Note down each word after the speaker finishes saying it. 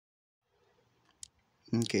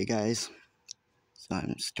Okay guys, so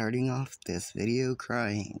I'm starting off this video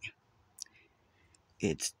crying.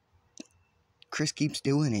 Kris keeps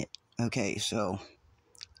doing it. Okay, so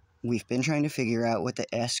we've been trying to figure out what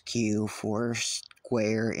the SQ for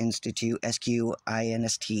Square Institute,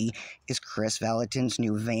 SQINST, is Kris Vallotton's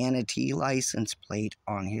new vanity license plate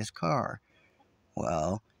on his car.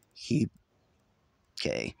 Well,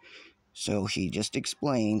 so he just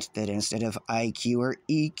explained that instead of IQ or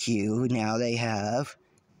EQ, now they have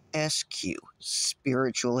SQ,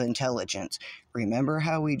 spiritual intelligence. Remember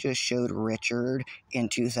how we just showed Richard in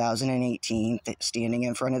 2018 standing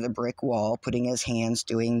in front of the brick wall, putting his hands,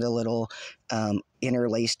 doing the little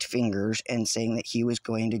interlaced fingers, and saying that he was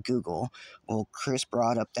going to Google? Well, Kris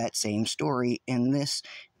brought up that same story in this,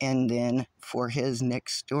 and then for his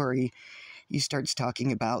next story, he starts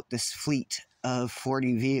talking about this fleet of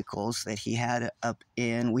 40 vehicles that he had up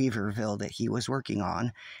in Weaverville that he was working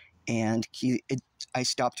on. And I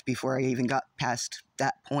stopped before I even got past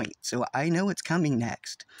that point, so I know it's coming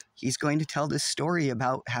next. He's going to tell this story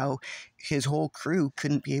about how his whole crew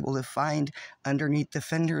couldn't be able to find underneath the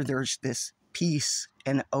fender there's this piece,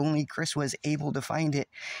 and only Kris was able to find it.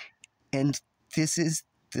 And this is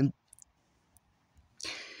the...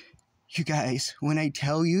 You guys, when I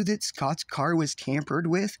tell you that Scott's car was tampered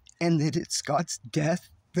with, and that it's Scott's death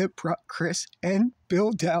that brought Kris and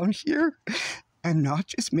Bill down here, I'm not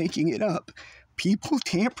just making it up. People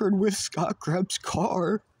tampered with Scott Grubb's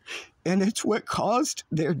car, and it's what caused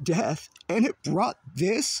their death, and it brought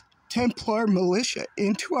this Templar militia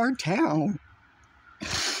into our town.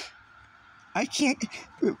 I can't...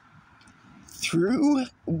 Through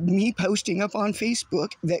me posting up on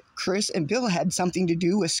Facebook that Kris and Bill had something to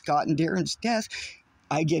do with Scott and Darren's death,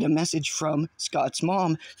 I get a message from Scott's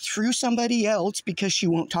mom through somebody else, because she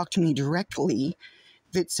won't talk to me directly,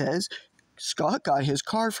 that says Scott got his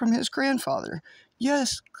car from his grandfather.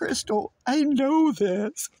 Yes, Crystal, I know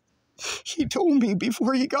this. He told me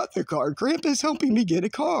before he got the car, Grandpa's helping me get a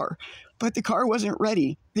car. But the car wasn't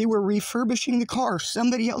ready. They were refurbishing the car.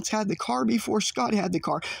 Somebody else had the car before Scott had the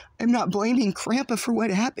car. I'm not blaming Grandpa for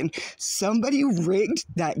what happened. Somebody rigged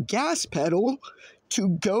that gas pedal to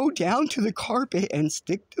go down to the carpet and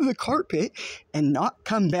stick to the carpet and not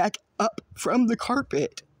come back up from the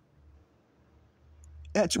carpet.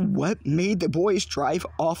 That's what made the boys drive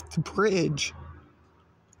off the bridge.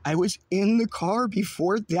 I was in the car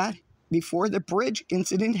before the bridge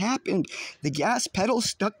incident happened. The gas pedal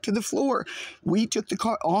stuck to the floor. We took the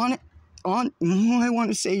car on, I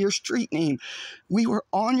want to say your street name. We were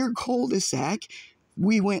on your cul-de-sac.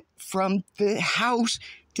 We went from the house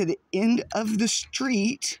to the end of the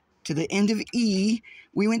street, to the end of E.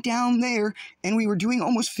 We went down there, and we were doing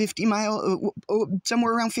almost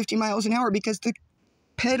somewhere around 50 miles an hour, because the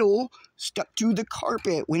pedal stuck to the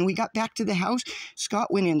carpet. When we got back to the house,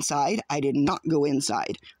 Scott went inside. I did not go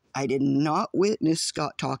inside. I did not witness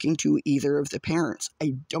Scott talking to either of the parents.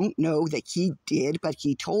 I don't know that he did, but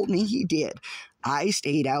he told me he did. I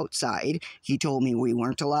stayed outside. He told me we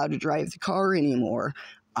weren't allowed to drive the car anymore.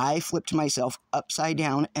 I flipped myself upside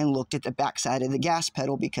down and looked at the backside of the gas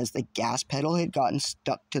pedal, because the gas pedal had gotten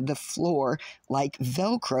stuck to the floor like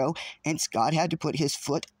Velcro, and Scott had to put his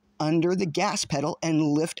foot under the gas pedal and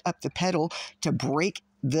lift up the pedal to break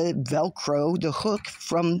the Velcro, the hook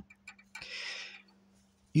from...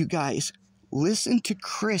 You guys, listen to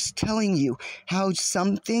Kris telling you how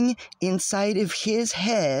something inside of his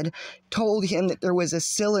head told him that there was a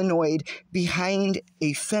solenoid behind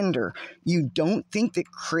a fender. You don't think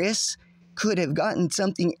that Kris could have gotten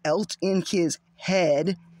something else in his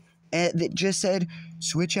head that just said,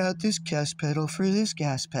 switch out this gas pedal for this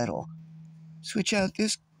gas pedal. Switch out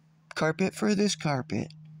this carpet for this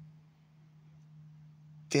carpet.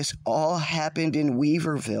 This all happened in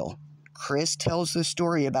Weaverville. Kris tells the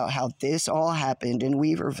story about how this all happened in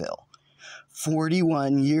Weaverville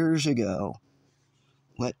 41 years ago.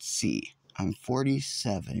 Let's see, I'm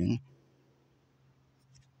 47.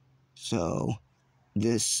 So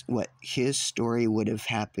his story would have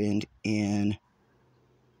happened in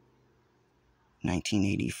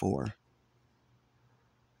 1984.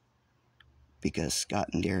 Because Scott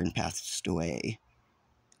and Darren passed away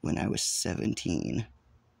when I was 17.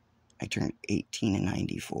 I turned 18 in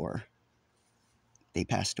 94. They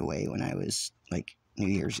passed away when I was, like, New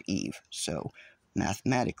Year's Eve. So,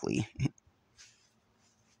 mathematically,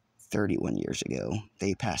 31 years ago,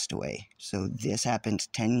 they passed away. So, this happened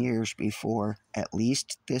 10 years before, at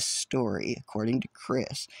least this story, according to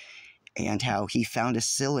Kris, and how he found a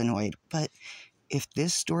solenoid. But if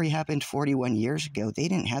this story happened 41 years ago, they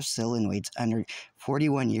didn't have solenoids under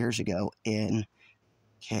 41 years ago in,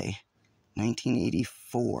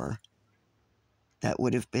 1984. That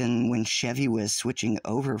would have been when Chevy was switching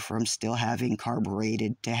over from still having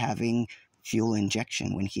carbureted to having fuel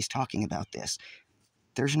injection when he's talking about this.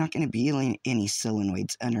 There's not going to be any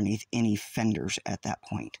solenoids underneath any fenders at that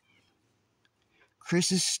point.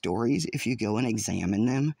 Kris's stories, if you go and examine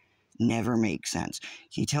them, never make sense.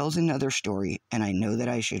 He tells another story, and I know that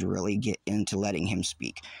I should really get into letting him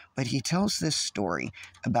speak, but he tells this story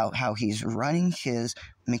about how he's running his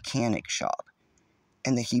mechanic shop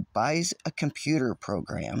and that he buys a computer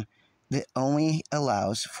program that only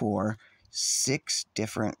allows for 6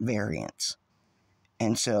 different variants.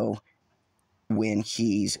 And so when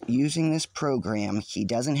he's using this program, he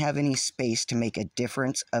doesn't have any space to make a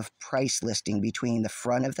difference of price listing between the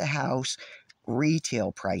front of the house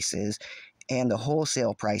retail prices and the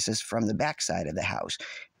wholesale prices from the backside of the house.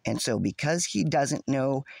 And so because he doesn't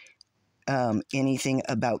know anything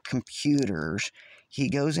about computers, he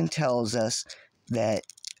goes and tells us that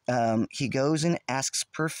he goes and asks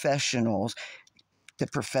professionals. The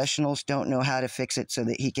professionals don't know how to fix it so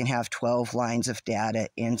that he can have 12 lines of data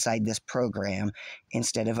inside this program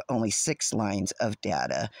instead of only 6 lines of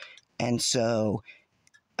data. And so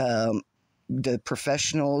the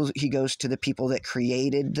professionals, he goes to the people that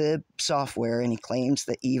created the software, and he claims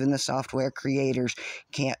that even the software creators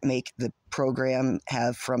can't make the program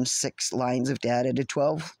have from 6 lines of data to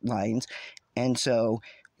 12 lines. And so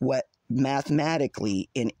what mathematically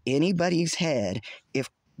in anybody's head,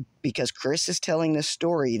 because Kris is telling this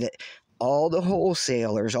story that all the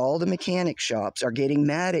wholesalers, all the mechanic shops are getting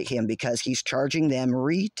mad at him because he's charging them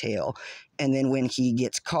retail. And then when he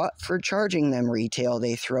gets caught for charging them retail,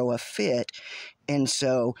 they throw a fit. And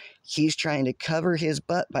so he's trying to cover his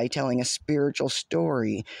butt by telling a spiritual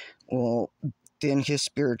story. Well, then his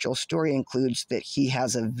spiritual story includes that he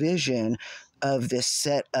has a vision of this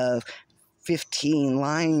set of 15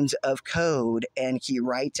 lines of code, and he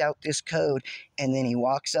writes out this code, and then he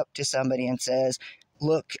walks up to somebody and says,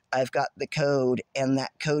 look, I've got the code, and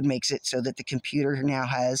that code makes it so that the computer now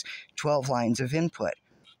has 12 lines of input.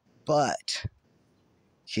 But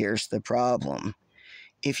here's the problem.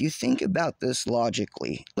 If you think about this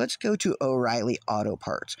logically, let's go to O'Reilly Auto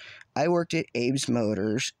Parts. I worked at Abe's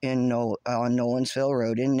Motors on Nolensville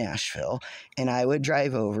Road in Nashville, and I would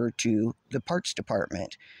drive over to the parts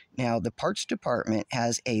department. Now, the parts department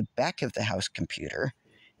has a back-of-the-house computer,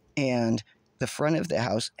 and the front of the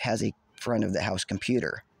house has a front-of-the-house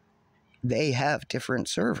computer. They have different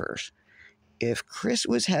servers. If Kris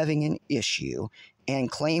was having an issue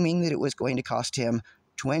and claiming that it was going to cost him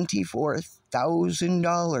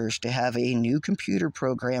 $24,000 to have a new computer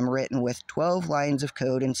program written with 12 lines of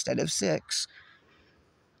code instead of 6,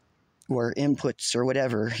 or inputs or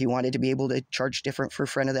whatever, he wanted to be able to charge different for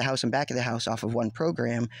front of the house and back of the house off of one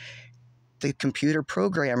program, the computer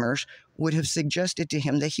programmers would have suggested to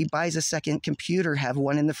him that he buys a second computer, have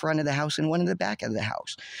one in the front of the house and one in the back of the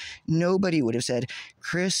house. Nobody would have said,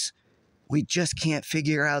 Kris, we just can't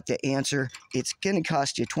figure out the answer. It's going to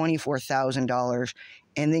cost you $24,000.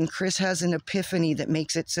 And then Kris has an epiphany that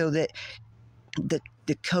makes it so that the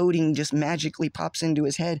coding just magically pops into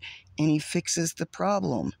his head and he fixes the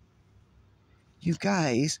problem. You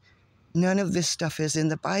guys, none of this stuff is in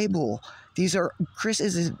the Bible. Kris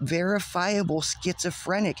is a verifiable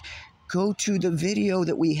schizophrenic. Go to the video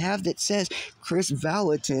that we have that says Kris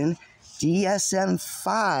Vallotton,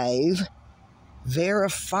 DSM-5,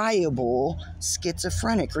 verifiable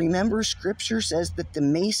schizophrenic. Remember, scripture says that the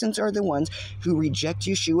Masons are the ones who reject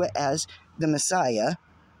Yeshua as the Messiah.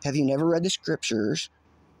 Have you never read the scriptures?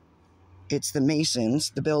 It's the Masons,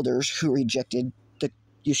 the builders, who rejected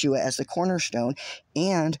Yeshua as the cornerstone,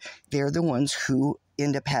 and they're the ones who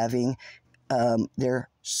end up having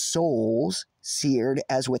their souls seared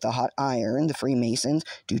as with a hot iron. The Freemasons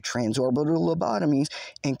do transorbital lobotomies,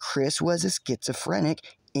 and Kris was a schizophrenic,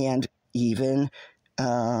 and even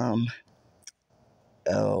I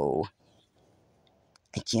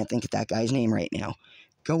can't think of that guy's name right now.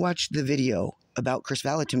 Go watch the video about Kris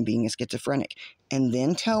Vallotton being a schizophrenic, and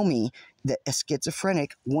then tell me that a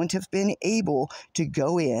schizophrenic wouldn't have been able to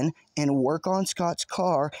go in and work on Scott's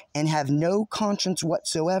car and have no conscience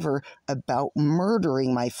whatsoever about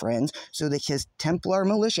murdering my friends so that his Templar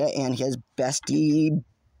militia and his bestie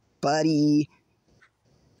buddy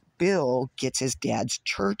Bill gets his dad's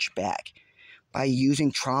church back by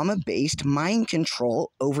using trauma-based mind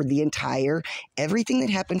control over everything that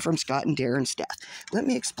happened from Scott and Darren's death. Let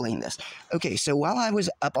me explain this. Okay, so while I was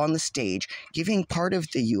up on the stage giving part of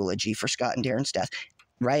the eulogy for Scott and Darren's death,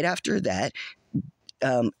 right after that,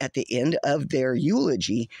 at the end of their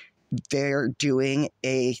eulogy, they're doing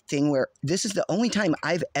a thing where this is the only time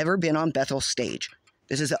I've ever been on Bethel's stage.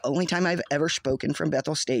 This is the only time I've ever spoken from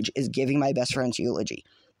Bethel stage, is giving my best friend's eulogy.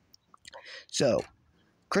 So,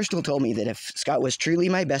 Crystal told me that if Scott was truly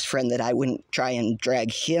my best friend, that I wouldn't try and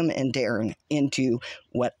drag him and Darren into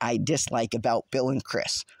what I dislike about Bill and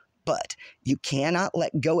Kris. But you cannot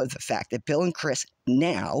let go of the fact that Bill and Kris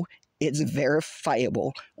now is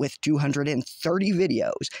verifiable with 230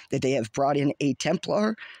 videos that they have brought in a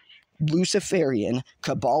Templar, Luciferian,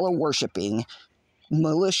 Kabbalah worshipping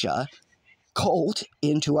militia cult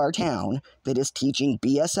into our town that is teaching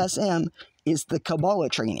BSSM is the Kabbalah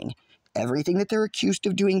training. Everything that they're accused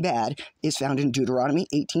of doing bad is found in Deuteronomy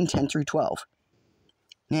 18:10 through 12.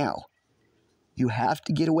 Now, you have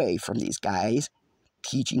to get away from these guys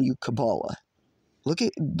teaching you Kabbalah. Look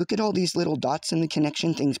at all these little dots and the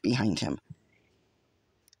connection things behind him.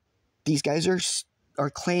 These guys are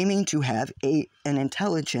claiming to have an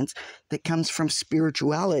intelligence that comes from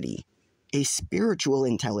spirituality, a spiritual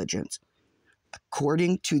intelligence.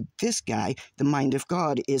 According to this guy, the mind of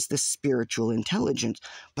God is the spiritual intelligence,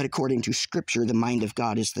 but according to Scripture, the mind of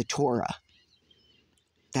God is the Torah.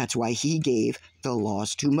 That's why he gave the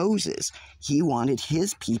laws to Moses. He wanted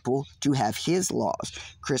his people to have his laws.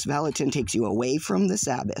 Kris Vallotton takes you away from the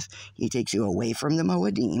Sabbath. He takes you away from the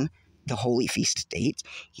Moedim, the holy feast dates.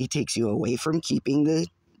 He takes you away from keeping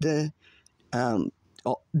the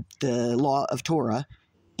law of Torah,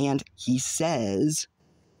 and he says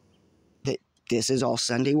that this is all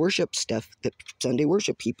Sunday worship stuff that Sunday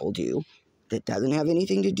worship people do that doesn't have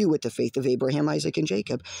anything to do with the faith of Abraham, Isaac, and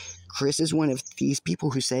Jacob. Kris is one of these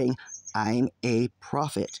people who's saying, I'm a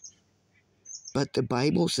prophet. But the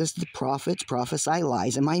Bible says the prophets prophesy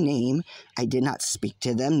lies in my name. I did not speak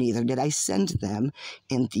to them, neither did I send them.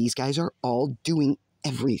 And these guys are all doing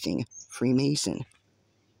everything Freemason.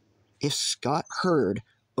 If Scott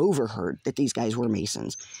overheard that these guys were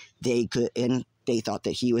Masons, they thought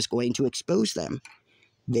that he was going to expose them,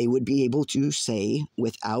 they would be able to say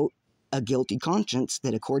without a guilty conscience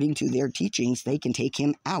that according to their teachings, they can take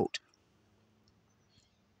him out.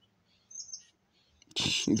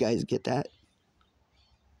 You guys get that?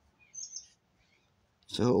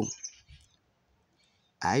 So,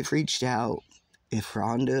 I've reached out. If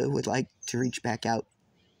Rhonda would like to reach back out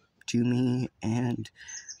to me,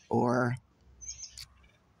 or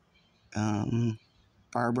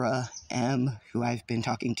Barbara M., who I've been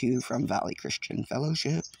talking to from Valley Christian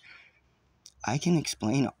Fellowship, I can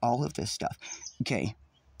explain all of this stuff. Okay,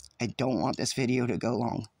 I don't want this video to go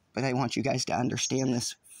long, but I want you guys to understand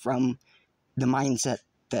this from the mindset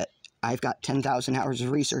that I've got 10,000 hours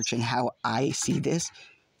of research, and how I see this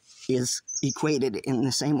is equated in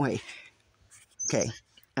the same way. Okay,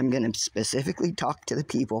 I'm going to specifically talk to the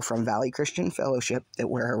people from Valley Christian Fellowship that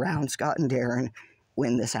were around Scott and Darren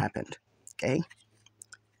when this happened. Okay?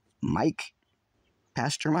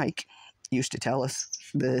 Pastor Mike, used to tell us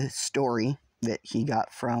the story that he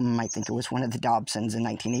got from, I think it was one of the Dobsons in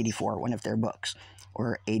 1984, one of their books,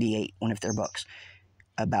 or 88, one of their books,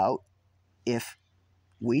 about if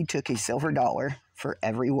we took a silver dollar for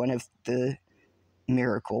every one of the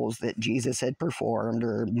miracles that Jesus had performed,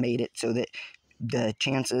 or made it so that the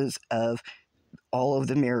chances of all of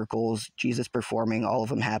the miracles Jesus performing, all of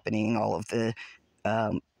them happening, all of the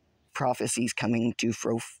prophecies coming to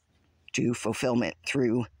fulfillment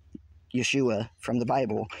through Yeshua from the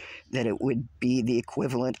Bible, that it would be the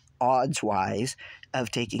equivalent odds-wise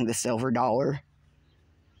of taking the silver dollar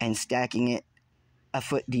and stacking it a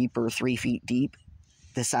foot deep or 3 feet deep,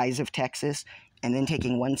 the size of Texas, and then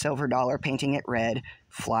taking one silver dollar, painting it red,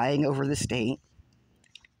 flying over the state,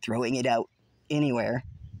 throwing it out anywhere,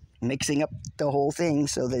 mixing up the whole thing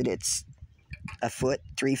so that it's a foot,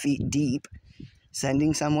 3 feet deep,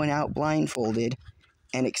 sending someone out blindfolded,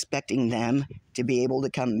 and expecting them to be able to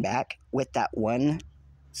come back with that one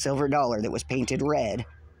silver dollar that was painted red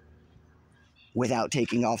without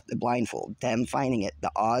taking off the blindfold. Them finding it.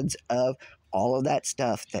 The odds of all of that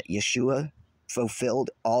stuff that Yeshua fulfilled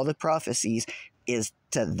all the prophecies is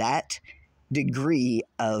to that degree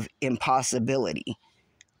of impossibility.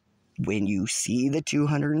 When you see the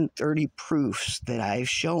 230 proofs that I've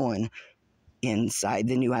shown inside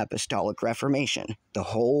the New Apostolic Reformation, the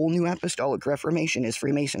whole New Apostolic Reformation is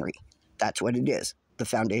Freemasonry. That's what it is. The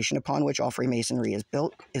foundation upon which all Freemasonry is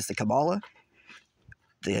built is the Kabbalah.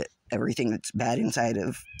 Everything that's bad inside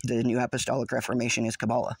of the New Apostolic Reformation is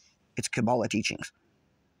Kabbalah. It's Kabbalah teachings.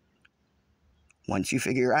 Once you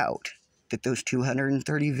figure out that those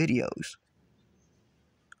 230 videos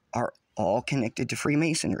are all connected to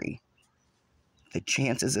Freemasonry, the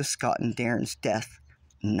chances of Scott and Darren's death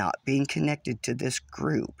not being connected to this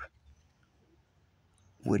group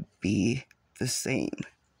would be the same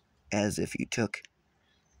as if you took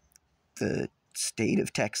the state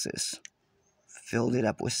of Texas filled it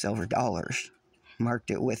up with silver dollars,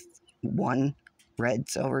 marked it with one red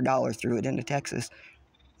silver dollar, threw it into Texas,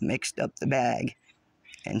 mixed up the bag,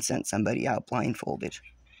 and sent somebody out blindfolded.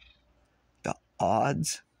 The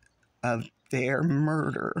odds of their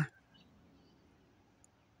murder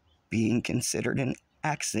being considered an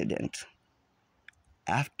accident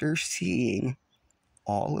after seeing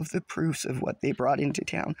all of the proofs of what they brought into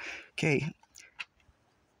town. Okay,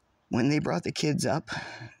 when they brought the kids up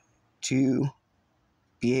to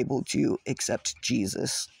be able to accept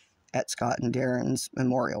Jesus at Scott and Darren's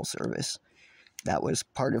memorial service, that was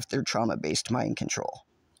part of their trauma-based mind control.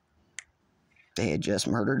 They had just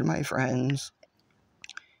murdered my friends,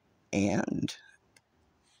 and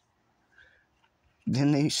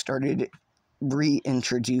then they started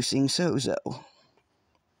reintroducing Sozo.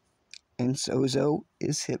 And Sozo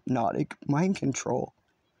is hypnotic mind control.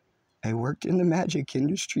 I worked in the magic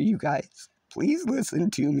industry, you guys. Please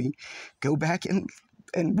listen to me. Go back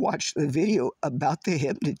and watch the video about the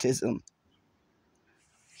hypnotism.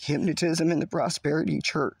 Hypnotism in the Prosperity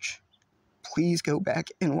Church. Please go back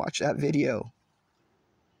and watch that video.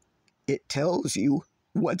 It tells you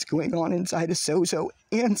what's going on inside of Sozo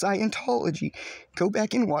and Scientology. Go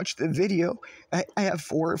back and watch the video. I have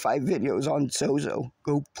 4 or 5 videos on Sozo.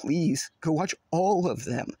 Please go watch all of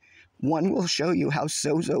them. One will show you how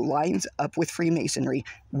Sozo lines up with Freemasonry.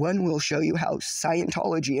 One will show you how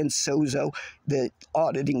Scientology and Sozo, the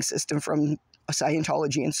auditing system from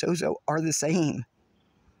Scientology and Sozo, are the same.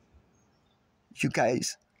 You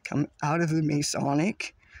guys come out of the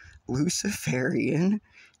Masonic, Luciferian,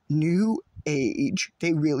 New Age.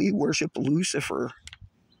 They really worship Lucifer.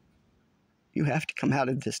 You have to come out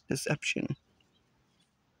of this deception.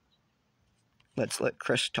 Let's let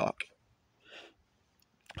Kris talk.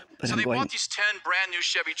 So they bought these 10 brand new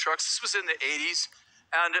Chevy trucks. This was in the 80s.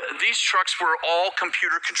 And these trucks were all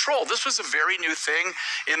computer controlled. This was a very new thing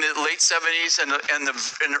in the late 70s and in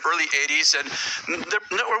the early 80s. And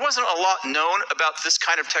there wasn't a lot known about this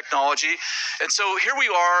kind of technology. And so here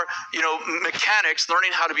we are, mechanics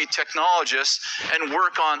learning how to be technologists and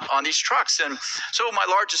work on these trucks. And so my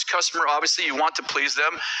largest customer, obviously, you want to please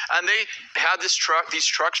them. And they had these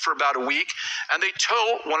trucks for about a week. And they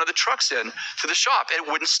tow one of the trucks in to the shop. And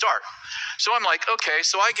it wouldn't start. So I'm like, okay.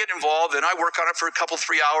 So I get involved and I work on it for a couple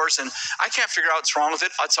 3 hours, and I can't figure out what's wrong with it.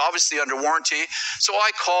 It's obviously under warranty. So I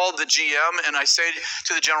called the GM and I say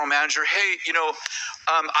to the general manager, hey,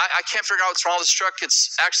 I can't figure out what's wrong with this truck.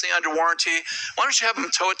 It's actually under warranty. Why don't you have them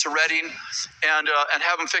tow it to Reading and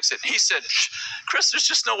have them fix it? He said, Kris, there's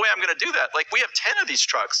just no way I'm going to do that. Like, we have 10 of these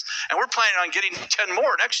trucks, and we're planning on getting 10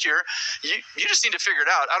 more next year. You just need to figure it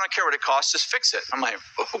out. I don't care what it costs. Just fix it. I'm like,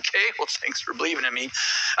 okay, well, thanks for believing in me.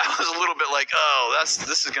 I was a little bit like, oh,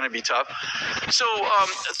 this is going to be tough. So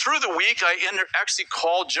through the week, I actually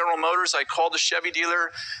called General Motors. I called the Chevy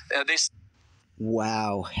dealer.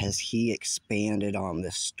 Wow, has he expanded on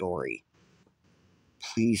this story?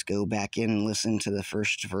 Please go back and listen to the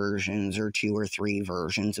first versions or 2 or 3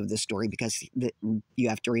 versions of the story, because you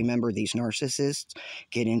have to remember, these narcissists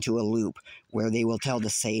get into a loop where they will tell the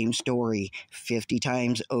same story 50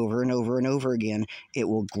 times over and over and over again. It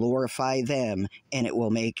will glorify them, and it will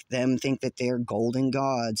make them think that they're golden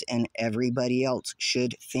gods, and everybody else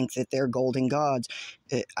should think that they're golden gods.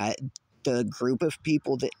 The group of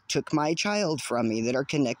people that took my child from me that are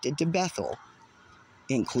connected to Bethel,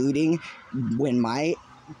 including when my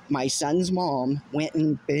son's mom went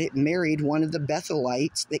and married one of the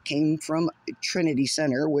Bethelites that came from Trinity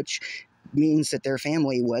Center, which means that their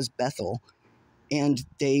family was Bethel, and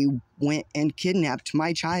they went and kidnapped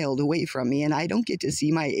my child away from me, and I don't get to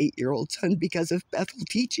see my 8-year-old son because of Bethel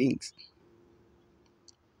teachings.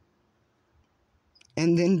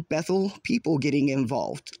 And then Bethel people getting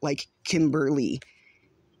involved, like Kimberly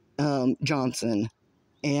Johnson,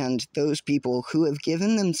 and those people who have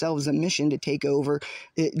given themselves a mission to take over.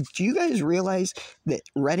 Do you guys realize that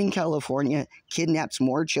Redding, California kidnaps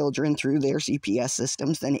more children through their CPS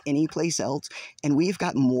systems than any place else? And we've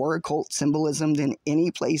got more occult symbolism than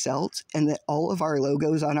any place else. And that all of our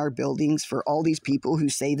logos on our buildings for all these people who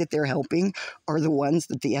say that they're helping are the ones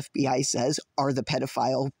that the FBI says are the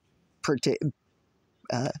pedophile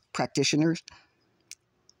practitioners.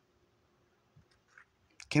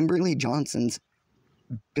 Kimberly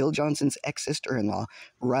Bill Johnson's ex-sister-in-law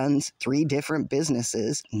runs 3 different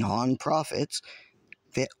businesses, non-profits,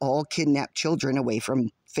 that all kidnap children away from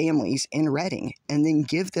families in Redding and then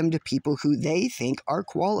give them to people who they think are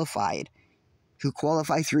qualified, who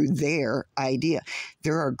qualify through their idea.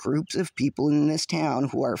 There are groups of people in this town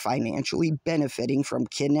who are financially benefiting from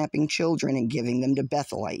kidnapping children and giving them to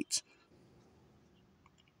Bethelites.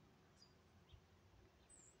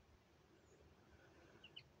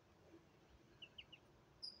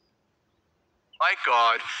 like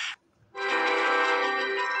God.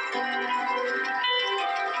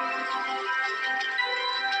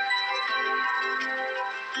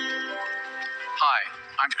 Hi,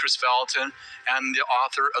 I'm Kris Vallotton. I'm the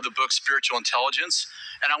author of the book Spiritual Intelligence,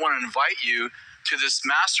 and I want to invite you to this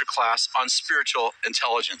masterclass on spiritual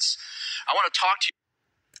intelligence. I want to talk to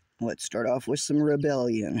you. Let's start off with some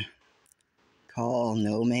rebellion. Call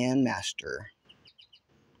no man master.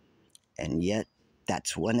 And yet,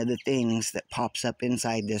 that's one of the things that pops up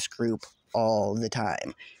inside this group all the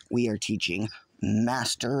time. We are teaching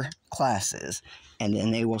master classes, and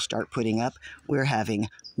then they will start putting up, we're having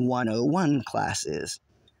 101 classes.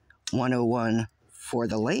 101 for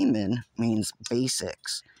the layman means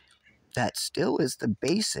basics. That still is the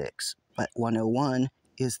basics, but 101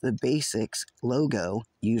 is the basics logo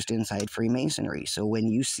used inside Freemasonry. So when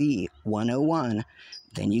you see 101,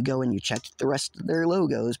 then you go and you check the rest of their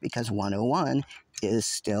logos, because 101 is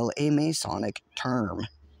still a Masonic term.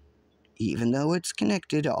 Even though it's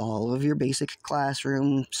connected to all of your basic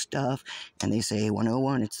classroom stuff, and they say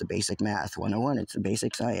 101, it's the basic math, 101, it's the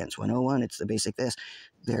basic science, 101, it's the basic this.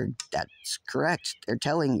 That's correct. They're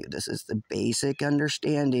telling you this is the basic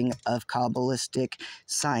understanding of Kabbalistic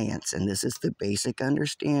science, and this is the basic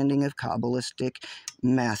understanding of Kabbalistic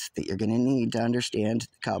math that you're going to need to understand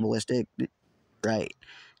Kabbalistic, right?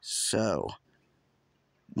 So,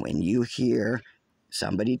 when you hear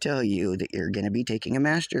somebody tell you that you're going to be taking a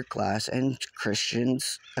master class, and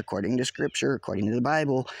Christians, according to Scripture, according to the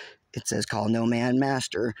Bible, it says call no man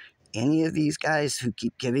master. Any of these guys who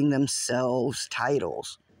keep giving themselves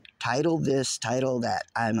titles, title this, title that,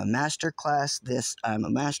 I'm a master class this, I'm a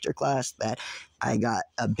master class that, I got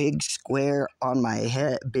a big square on my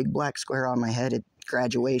head, big black square on my head at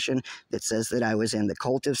graduation that says that I was in the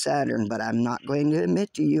cult of Saturn, but I'm not going to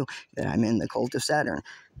admit to you that I'm in the cult of Saturn.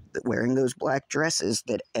 That wearing those black dresses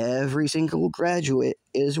that every single graduate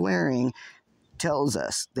is wearing tells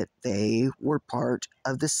us that they were part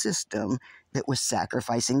of the system that was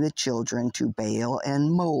sacrificing the children to Baal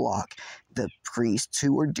and Moloch. The priests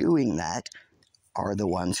who were doing that are the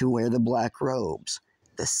ones who wear the black robes.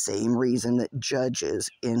 The same reason that judges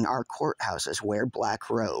in our courthouses wear black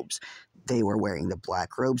robes. They were wearing the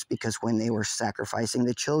black robes because when they were sacrificing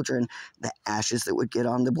the children, the ashes that would get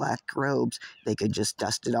on the black robes, they could just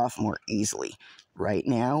dust it off more easily. Right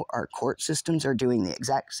now, our court systems are doing the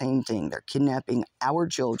exact same thing. They're kidnapping our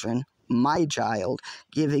children, my child,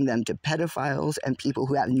 giving them to pedophiles and people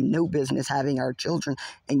who have no business having our children,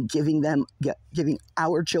 and giving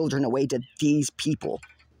our children away to these people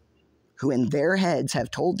who in their heads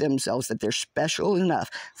have told themselves that they're special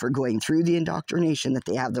enough for going through the indoctrination that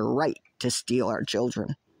they have the right to steal our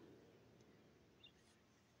children.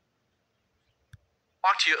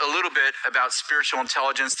 Talk to you a little bit about spiritual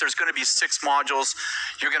intelligence. There's going to be 6 modules.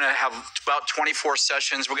 You're going to have about 24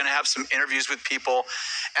 sessions. We're going to have some interviews with people.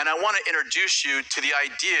 And I want to introduce you to the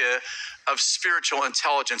idea of spiritual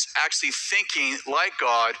intelligence, actually thinking like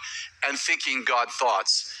God and thinking God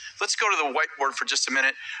thoughts. Let's go to the whiteboard for just a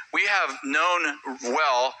minute. We have known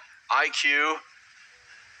well IQ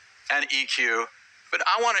and EQ, but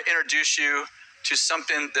I want to introduce you to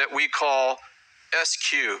something that we call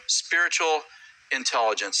SQ, spiritual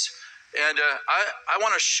intelligence. And I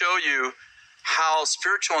want to show you how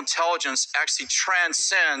spiritual intelligence actually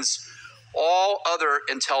transcends all other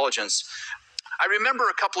intelligence. I remember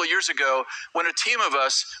a couple of years ago when a team of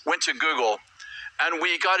us went to Google and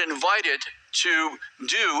we got invited to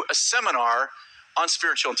do a seminar on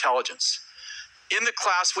spiritual intelligence. In the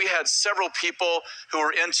class, we had several people who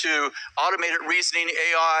were into automated reasoning,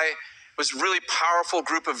 AI. It was a really powerful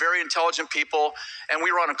group of very intelligent people, and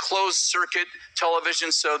we were on a closed circuit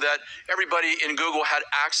television so that everybody in Google had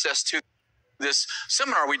access to this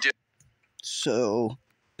seminar we did. So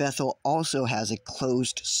Bethel also has a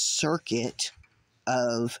closed circuit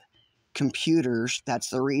of computers. That's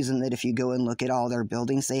the reason that if you go and look at all their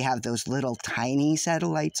buildings, they have those little tiny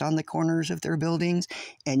satellites on the corners of their buildings,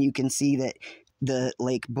 and you can see that the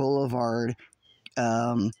Lake Boulevard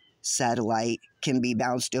satellite can be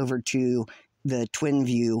bounced over to the Twin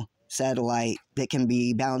View satellite that can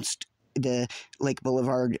be bounced. The Lake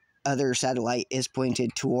Boulevard other satellite is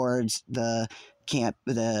pointed towards the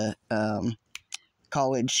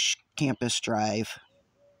college campus drive,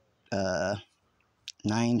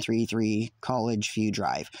 933 College View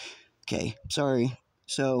Drive. Okay, sorry.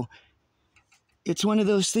 So it's one of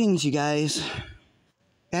those things, you guys.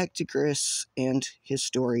 Back to Kris and his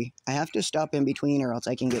story. I have to stop in between or else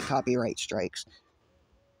I can get copyright strikes.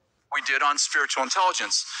 We did on spiritual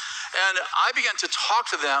intelligence. And I began to talk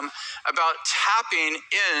to them about tapping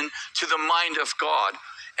in to the mind of God.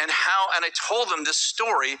 and I told them this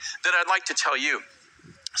story that I'd like to tell you.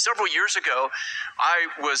 Several years ago, I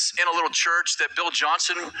was in a little church that Bill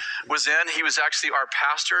Johnson was in. He was actually our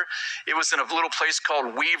pastor. It was in a little place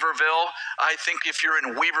called Weaverville. I think if you're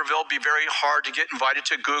in Weaverville, it'd be very hard to get invited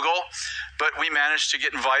to Google, but we managed to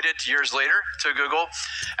get invited years later to Google.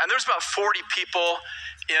 And there's about 40 people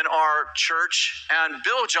in our church, and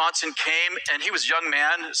Bill Johnson came, and he was a young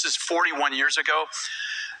man. This is 41 years ago.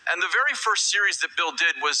 And the very first series that Bill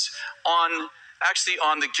did was on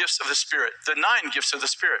the gifts of the Spirit, the 9 gifts of the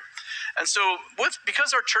Spirit. And so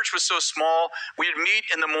because our church was so small, we'd meet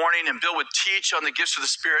in the morning and Bill would teach on the gifts of the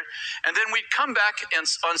Spirit. And then we'd come back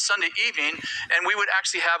on Sunday evening and we would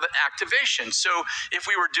actually have an activation. So if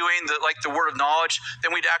we were doing the word of knowledge,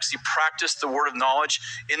 then we'd actually practice the word of knowledge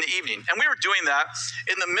in the evening. And we were doing that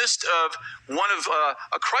in the midst of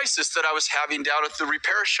a crisis that I was having down at the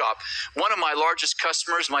repair shop. One of my largest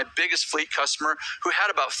customers, my biggest fleet customer, who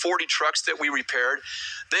had about 40 trucks that we repaired,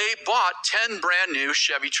 they bought 10 brand new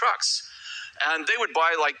Chevy trucks. And they would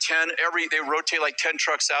buy like 10 they rotate like 10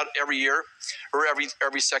 trucks out every year or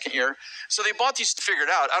every second year. So they bought these, figured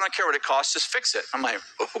out, I don't care what it costs, just fix it. I'm like,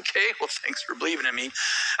 okay, well, thanks for believing in me.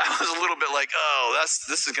 I was a little bit like,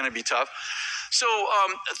 this is going to be tough. So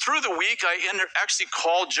through the week, I actually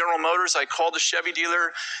called General Motors. I called the Chevy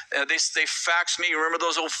dealer. They faxed me. Remember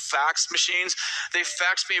those old fax machines? They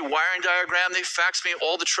faxed me a wiring diagram. They faxed me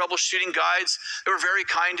all the troubleshooting guides. They were very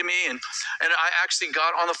kind to me. And I actually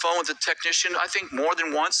got on the phone with the technician, I think more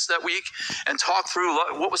than once that week, and talked through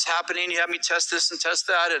what was happening. He had me test this and test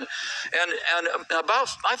that. And about,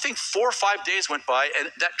 I think 4 or 5 days went by, and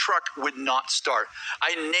that truck would not start.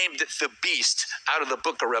 I named it the Beast out of the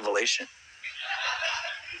book of Revelation.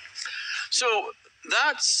 So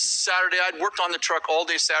that Saturday, I'd worked on the truck all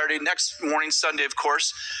day Saturday. Next morning, Sunday, of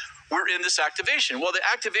course, we're in this activation. Well, the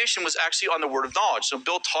activation was actually on the word of knowledge. So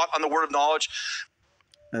Bill taught on the word of knowledge.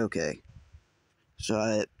 Okay. So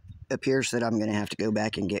it appears that I'm going to have to go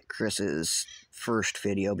back and get Kris's first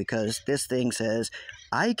video, because this thing says,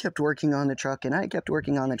 I kept working on the truck and I kept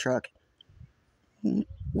working on the truck.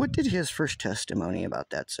 What did his first testimony about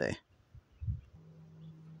that say?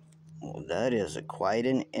 Well, that is quite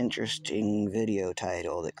an interesting video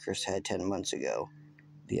title that Kris had 10 months ago.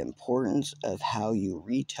 The importance of how you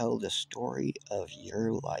retell the story of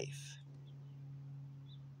your life.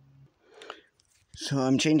 So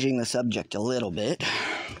I'm changing the subject a little bit.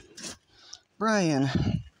 Brian,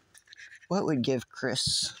 what would give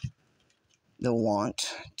Kris the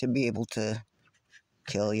want to be able to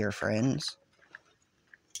kill your friends?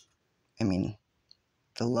 I mean,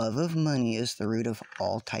 the love of money is the root of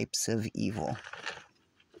all types of evil,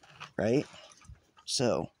 right?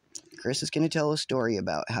 So, Kris is going to tell a story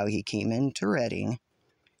about how he came into Redding.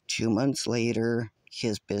 2 months later,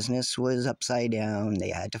 his business was upside down. They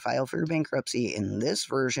had to file for bankruptcy. In this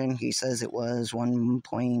version, he says it was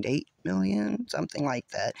 1.8 million, something like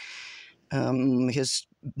that. His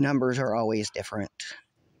numbers are always different.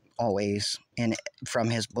 Always. And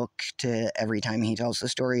from his book to every time he tells the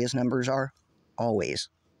story, his numbers are always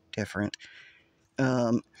different.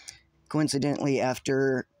 Coincidentally,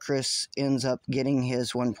 after Kris ends up getting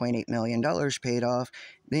his $1.8 million paid off,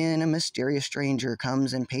 then a mysterious stranger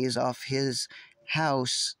comes and pays off his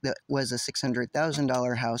house that was a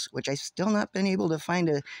 $600,000 house, which I've still not been able to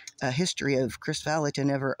find a history of Kris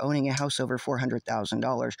Vallotton ever owning a house over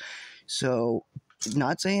 $400,000. So,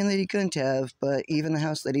 not saying that he couldn't have, but even the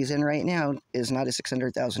house that he's in right now is not a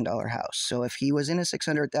 $600,000 house. So if he was in a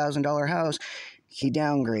 $600,000 house, he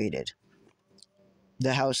downgraded.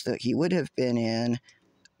 The house that he would have been in,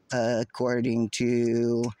 according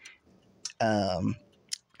to,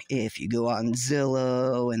 if you go on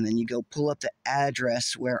Zillow and then you go pull up the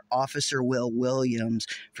address where Officer Will Williams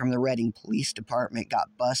from the Redding Police Department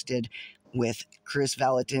got busted with Kris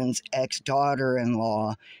Vallotton's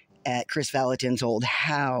ex-daughter-in-law at Kris Vallotton's old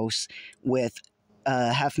house with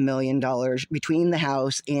 $500,000 between the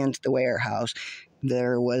house and the warehouse.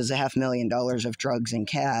 There was $500,000 of drugs and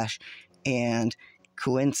cash, and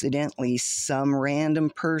coincidentally, some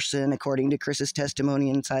random person, according to Kris's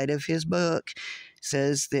testimony inside of his book,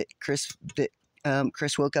 says that Kris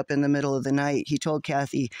woke up in the middle of the night. He told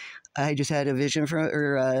Kathy, I just had a vision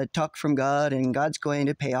a talk from God, and God's going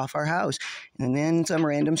to pay off our house. And then some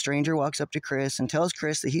random stranger walks up to Kris and tells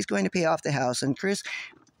Kris that he's going to pay off the house. And Kris,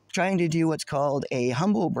 trying to do what's called a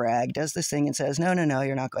humble brag, does this thing and says, no,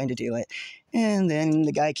 you're not going to do it. And then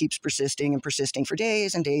the guy keeps persisting and persisting for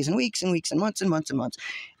days and days and weeks and weeks and months and months and months.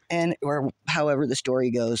 or however the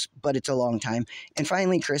story goes, but it's a long time. And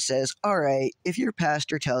finally, Kris says, all right, if your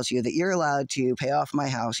pastor tells you that you're allowed to pay off my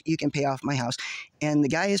house, you can pay off my house. And the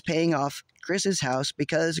guy is paying off Kris's house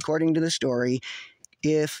because, according to the story,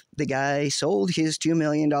 if the guy sold his $2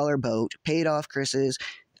 million boat, paid off Kris's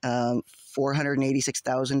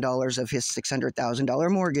 $486,000 of his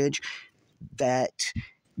 $600,000 mortgage, that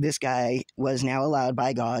this guy was now allowed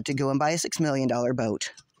by God to go and buy a $6 million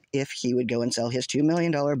boat if he would go and sell his $2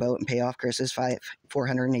 million boat and pay off Kris's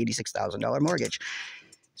 $486,000 mortgage.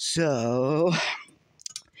 So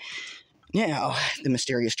now, the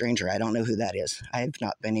mysterious stranger, I don't know who that is. I have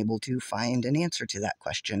not been able to find an answer to that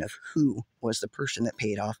question of who was the person that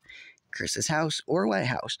paid off Kris's house or what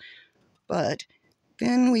house. But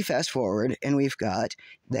then we fast forward and we've got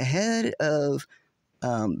the head of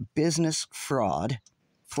business fraud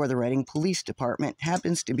for the Reading Police Department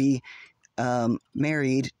happens to be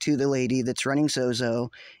married to the lady that's running Sozo,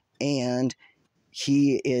 and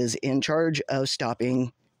he is in charge of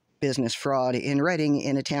stopping business fraud in Reading,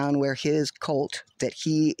 in a town where his cult that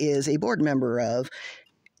he is a board member of,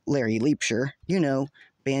 Larry Leapshire,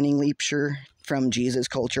 banning Leapshire from Jesus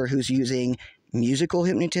Culture, who's using musical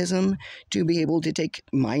hypnotism to be able to take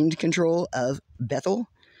mind control of Bethel,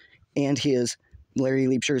 and his Larry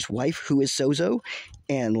Leapshire's wife, who is Sozo,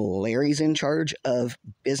 and Larry's in charge of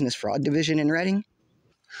business fraud division in Reading.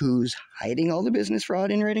 Who's hiding all the business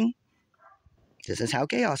fraud in Reading? This is how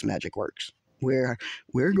chaos magic works. Where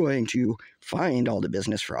we're going to find all the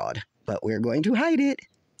business fraud, but we're going to hide it.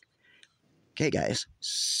 Okay, guys.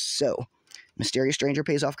 So, mysterious stranger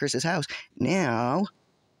pays off Kris's house. Now,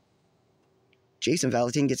 Jason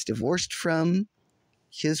Vallotton gets divorced from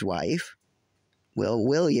his wife. Will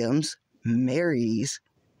Williams marries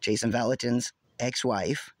Jason Vallotton's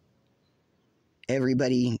ex-wife.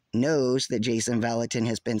 Everybody knows that Jason Vallotton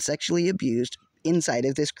has been sexually abused inside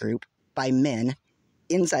of this group by men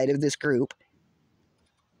inside of this group.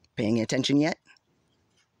 Paying attention yet?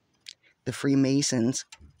 The Freemasons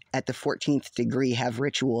at the 14th degree have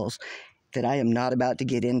rituals that I am not about to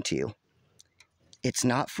get into. It's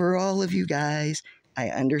not for all of you guys. I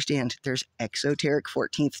understand there's exoteric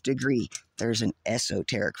 14th degree. There's an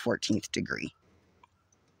esoteric 14th degree.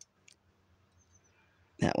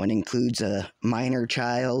 That one includes a minor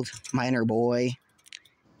child, minor boy,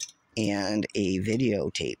 and a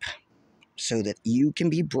videotape, so that you can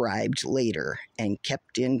be bribed later and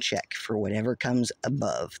kept in check for whatever comes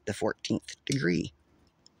above the 14th degree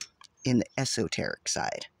in the esoteric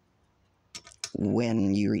side.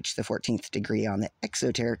 When you reach the 14th degree on the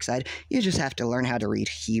exoteric side, you just have to learn how to read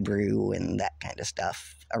Hebrew and that kind of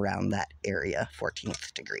stuff around that area,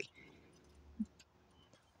 14th degree.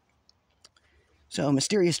 So,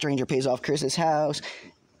 mysterious stranger pays off Kris's house,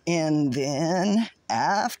 and then,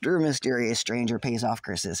 after mysterious stranger pays off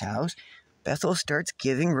Kris's house, Bethel starts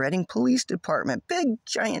giving Reading Police Department big,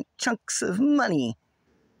 giant chunks of money.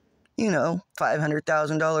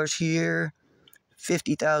 $500,000 here,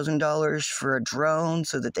 $50,000 for a drone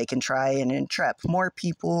so that they can try and entrap more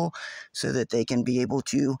people, so that they can be able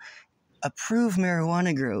to approve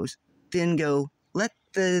marijuana grows, then go let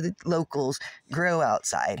the locals grow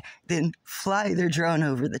outside, then fly their drone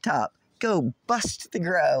over the top, go bust the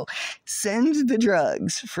grow, send the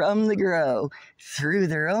drugs from the grow through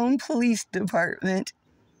their own police department,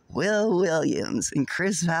 Will Williams and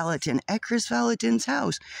Kris Vallotton at Kris Vallotton's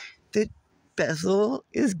house that Bethel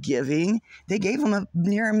is giving. They gave him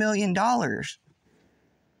near $1 million.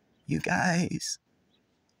 You guys,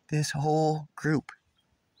 this whole group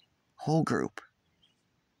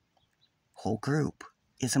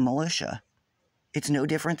is a militia. It's no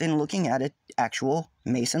different than looking at an actual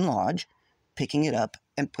Mason Lodge, picking it up,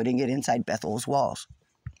 and putting it inside Bethel's walls.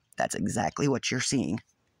 That's exactly what you're seeing.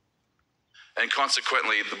 And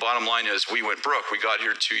consequently, the bottom line is we went broke. We got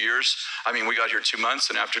here 2 years. We got here 2 months,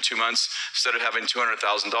 and after 2 months, instead of having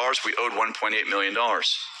 $200,000, we owed $1.8 million.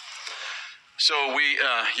 So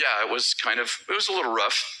it was a little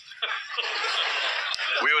rough.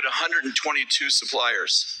 We owed 122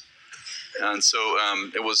 suppliers. And so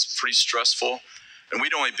it was pretty stressful. And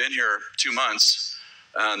we'd only been here 2 months,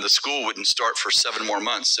 and the school wouldn't start for 7 more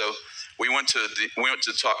months. So we went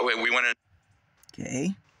in.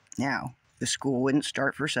 Okay, now the school wouldn't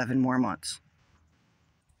start for 7 more months.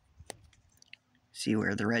 See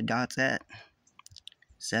where the red dot's at?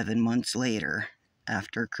 7 months later,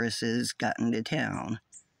 after Kris has gotten to town,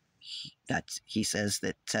 he says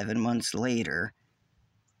that 7 months later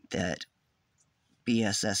that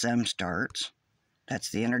BSSM starts. That's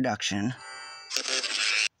the introduction.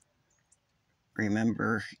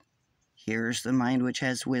 Remember, Here's the mind which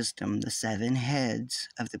has wisdom. The 7 heads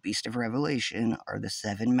of the beast of Revelation are the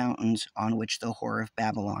 7 mountains on which the whore of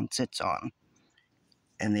Babylon sits on.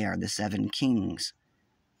 And they are the 7 kings.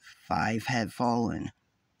 5 have fallen.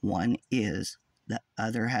 1 is. The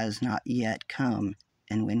other has not yet come.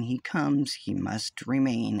 And when he comes, he must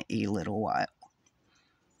remain a little while.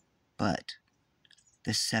 But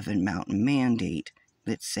the 7 mountain mandate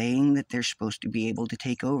that's saying that they're supposed to be able to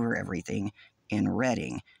take over everything in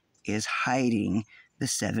Reading is hiding the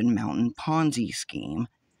 7 mountain Ponzi scheme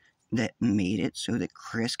that made it so that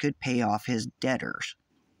Kris could pay off his debtors.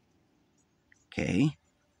 Okay,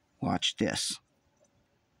 watch this.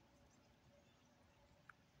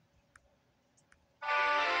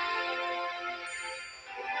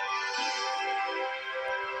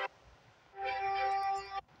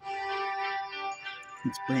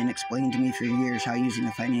 It's been explained to me for years how using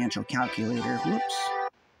a financial calculator,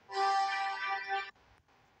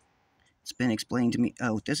 It's been explained to me.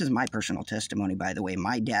 Oh, this is my personal testimony, by the way.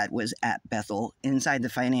 My dad was at Bethel inside the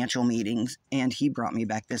financial meetings, and he brought me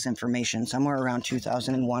back this information somewhere around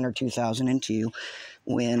 2001 or 2002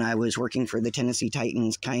 when I was working for the Tennessee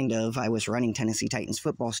Titans, I was running Tennessee Titans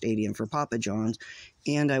football stadium for Papa John's,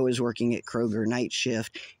 and I was working at Kroger night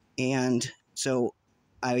shift. And so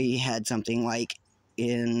I had something like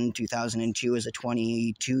in 2002 as a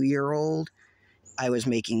 22-year-old, I was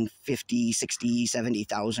making $50,000, $60,000,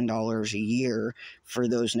 $70,000 a year for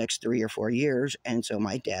those next 3 or 4 years. And so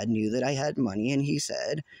my dad knew that I had money, and he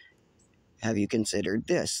said, have you considered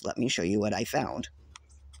this? Let me show you what I found.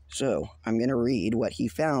 So I'm going to read what he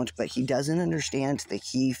found, but he doesn't understand that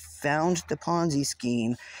he found the Ponzi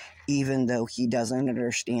scheme even though he doesn't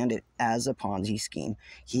understand it as a Ponzi scheme.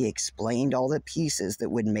 He explained all the pieces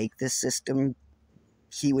that would make this system.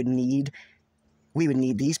 We would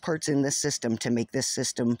need these parts in this system to make this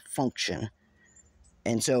system function.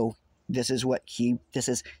 And so this is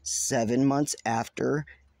 7 months after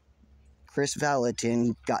Kris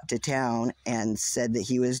Vallotton got to town and said that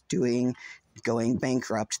he was going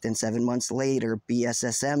bankrupt. Then 7 months later,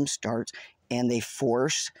 BSSM starts, and they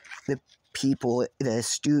force the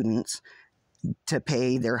students to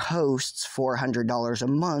pay their hosts $400 a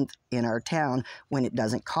month in our town when it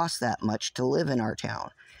doesn't cost that much to live in our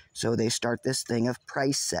town. So they start this thing of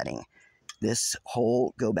price setting.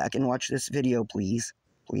 Go back and watch this video, please.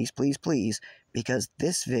 Please, please, please. Because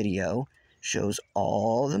this video shows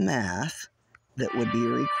all the math that would be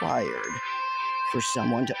required for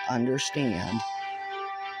someone to understand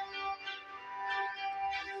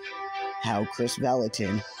how Kris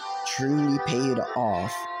Vallotton truly paid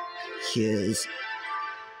off his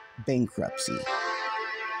bankruptcy.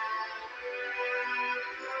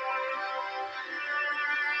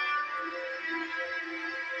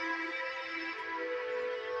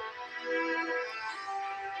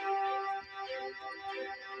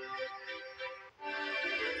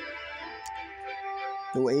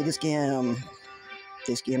 The way they scammed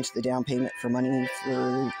the down payment for money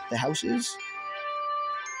for the houses.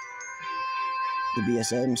 The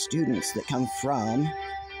BSM students that come from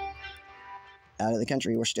out of the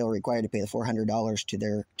country were still required to pay the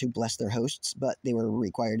 $400 to bless their hosts, but they were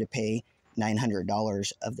required to pay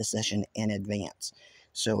 $900 of the session in advance.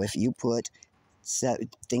 So if you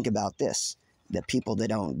think about this, the people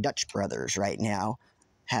that own Dutch Brothers right now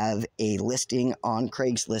have a listing on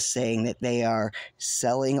Craigslist saying that they are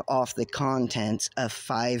selling off the contents of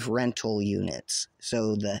 5 rental units.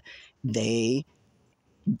 So the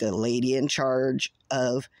lady in charge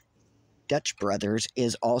of Dutch Brothers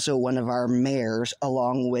is also one of our mayors,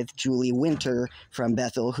 along with Julie Winter from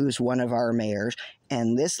Bethel, who's one of our mayors.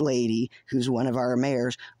 And this lady, who's one of our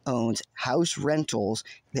mayors, owns house rentals.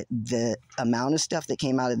 That the amount of stuff that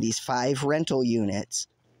came out of these 5 rental units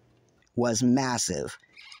was massive.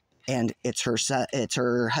 And it's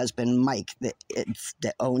her husband, Mike, that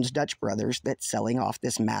owns Dutch Brothers, that's selling off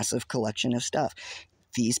this massive collection of stuff.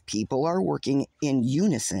 These people are working in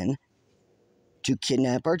unison to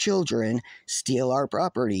kidnap our children, steal our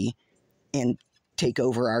property, and take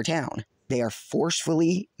over our town. They are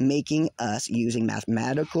forcefully making us using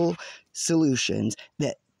mathematical solutions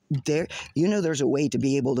that there's a way to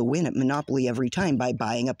be able to win at Monopoly every time by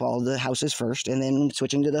buying up all the houses first and then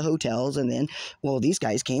switching to the hotels. And then, these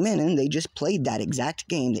guys came in and they just played that exact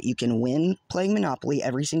game that you can win playing Monopoly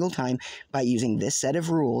every single time by using this set of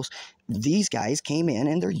rules. These guys came in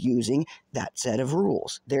and they're using that set of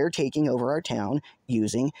rules. They're taking over our town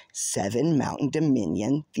using 7 Mountain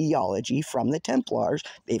Dominion theology from the Templars.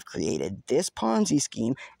 They've created this Ponzi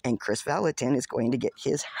scheme, and Kris Vallotton is going to get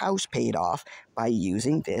his house paid off by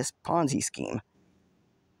using this Ponzi scheme.